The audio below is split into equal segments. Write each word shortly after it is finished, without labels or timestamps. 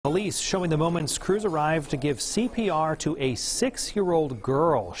Police showing the moments crews arrived to give CPR to a 6-year-old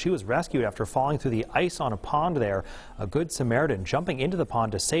girl. She was rescued after falling through the ice on a pond there. A good Samaritan jumping into the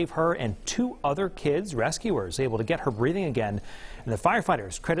pond to save her and 2 other kids. Rescuers able to get her breathing again. And the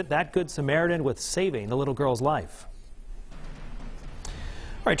firefighters credit that good Samaritan with saving the little girl's life. All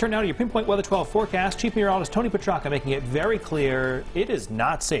right, turn now to your Pinpoint Weather 12 forecast. Chief Meteorologist Tony Petracca making it very clear it is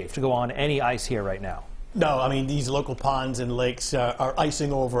not safe to go on any ice here right now. No, I mean, these local ponds and lakes are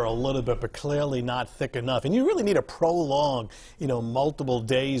icing over a little bit, but clearly not thick enough. And you really need a prolonged, multiple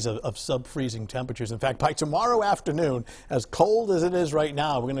days of sub-freezing temperatures. In fact, by tomorrow afternoon, as cold as it is right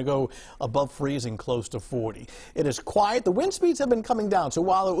now, we're going to go above freezing, close to 40. It is quiet. The wind speeds have been coming down, so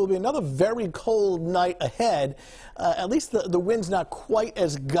while it will be another very cold night ahead, at least the wind's not quite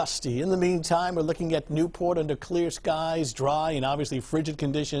as gusty. In the meantime, we're looking at Newport under clear skies, dry, and obviously frigid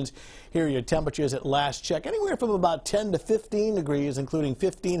conditions. Here are your temperatures at last check, anywhere from about 10 to 15 degrees, including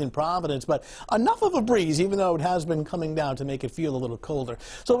 15 in Providence, but enough of a breeze, even though it has been coming down, to make it feel a little colder.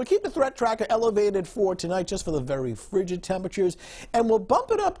 So we keep the threat tracker elevated for tonight, just for the very frigid temperatures, and we'll bump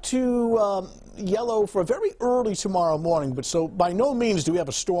it up to yellow for very early tomorrow morning. But so by no means do we have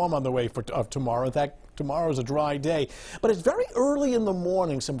a storm on the way for tomorrow. In fact, tomorrow is a dry day, but it's very early in the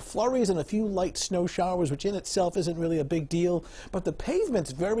morning. Some flurries and a few light snow showers, which in itself isn't really a big deal, but the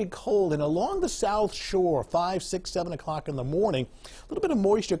pavement's very cold, and along the south shore, 5, 6, 7 o'clock in the morning, a little bit of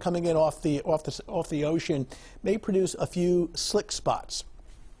moisture coming in off the ocean may produce a few slick spots.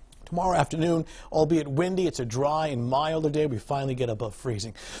 Tomorrow afternoon, albeit windy, it's a dry and milder day. We finally get above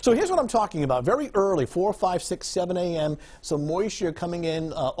freezing. So here's what I'm talking about. Very early, 4, 5, 6, 7 a.m., some moisture coming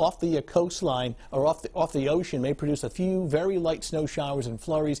in off the coastline or off the ocean may produce a few very light snow showers and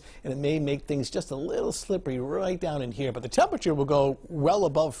flurries, and it may make things just a little slippery right down in here. But the temperature will go well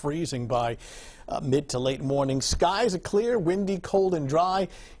above freezing by mid to late morning. Skies are clear, windy, cold, and dry.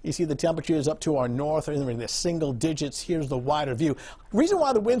 You see the temperatures up to our north are in the single digits. Here's the wider view. Reason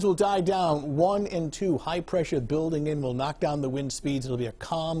why the winds will die down, 1 and 2, high pressure building in will knock down the wind speeds. It'll be a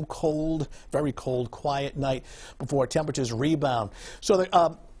calm, cold, very cold, quiet night before temperatures rebound. So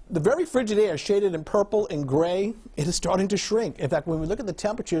the very frigid air, shaded in purple and gray, it is starting to shrink. In fact, when we look at the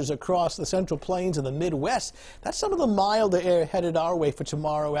temperatures across the Central Plains and the Midwest, that's some of the milder air headed our way for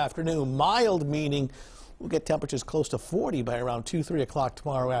tomorrow afternoon. Mild meaning we'll get temperatures close to 40 by around 2, 3 o'clock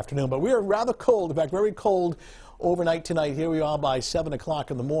tomorrow afternoon. But we are rather cold, in fact, very cold overnight tonight. Here we are by 7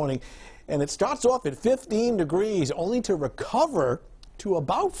 o'clock in the morning. And it starts off at 15 degrees, only to recover to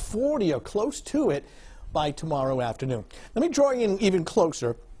about 40 or close to it by tomorrow afternoon. Let me draw you in even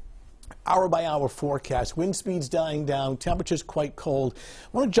closer. Hour by hour forecast, wind speeds dying down, temperatures quite cold.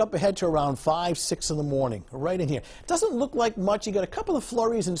 I want to jump ahead to around 5, 6 in the morning, right in here. It doesn't look like much. You got a couple of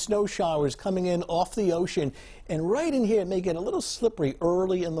flurries and snow showers coming in off the ocean, and right in here it may get a little slippery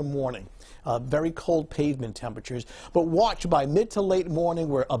early in the morning. Very cold pavement temperatures, but watch by mid to late morning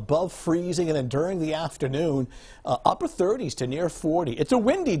we're above freezing, and then during the afternoon upper 30s to near 40. It's a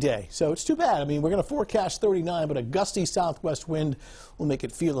windy day, so it's too bad. I mean, we're going to forecast 39, but a gusty southwest wind will make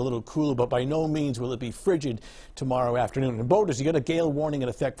it feel a little cooler, but by no means will it be frigid tomorrow afternoon. And boaters, you got a gale warning in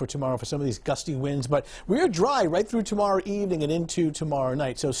effect for tomorrow for some of these gusty winds, but we're dry right through tomorrow evening and into tomorrow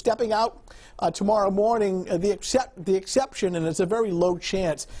night. So stepping out tomorrow morning, the exception, and it's a very low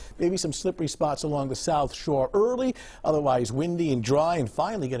chance, maybe some slippery spots along the south shore early, otherwise windy and dry, and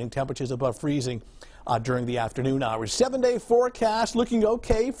finally getting temperatures above freezing during the afternoon hours. 7-day forecast looking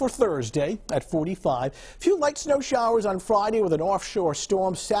okay for Thursday at 45. Few light snow showers on Friday with an offshore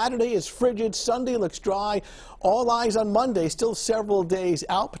storm. Saturday is frigid. Sunday looks dry. All eyes on Monday. Still several days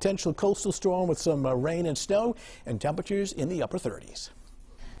out. Potential coastal storm with some rain and snow, and temperatures in the upper 30s.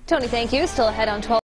 Tony, thank you. Still ahead on 12.